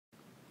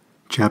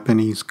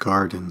Japanese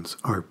gardens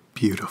are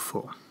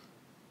beautiful,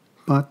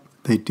 but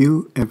they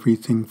do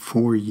everything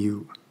for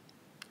you.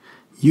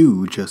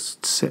 You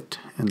just sit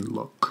and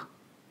look.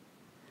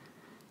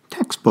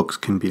 Textbooks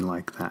can be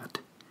like that.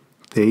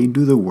 They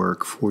do the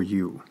work for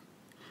you.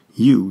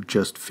 You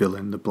just fill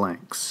in the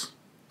blanks.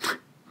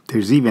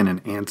 There's even an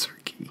answer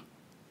key.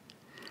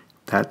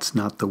 That's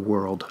not the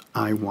world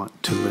I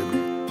want to live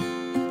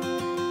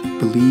in.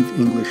 Believe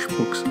English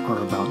books are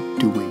about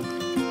doing,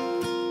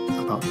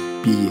 about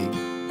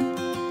being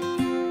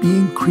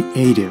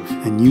creative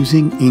and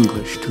using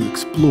English to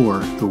explore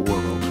the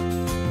world.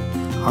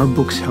 Our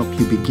books help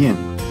you begin.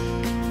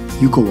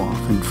 You go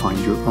off and find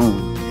your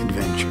own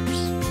adventures.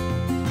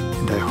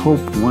 And I hope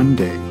one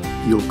day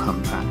you'll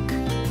come back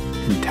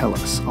and tell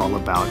us all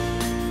about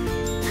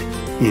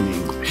it in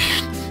English.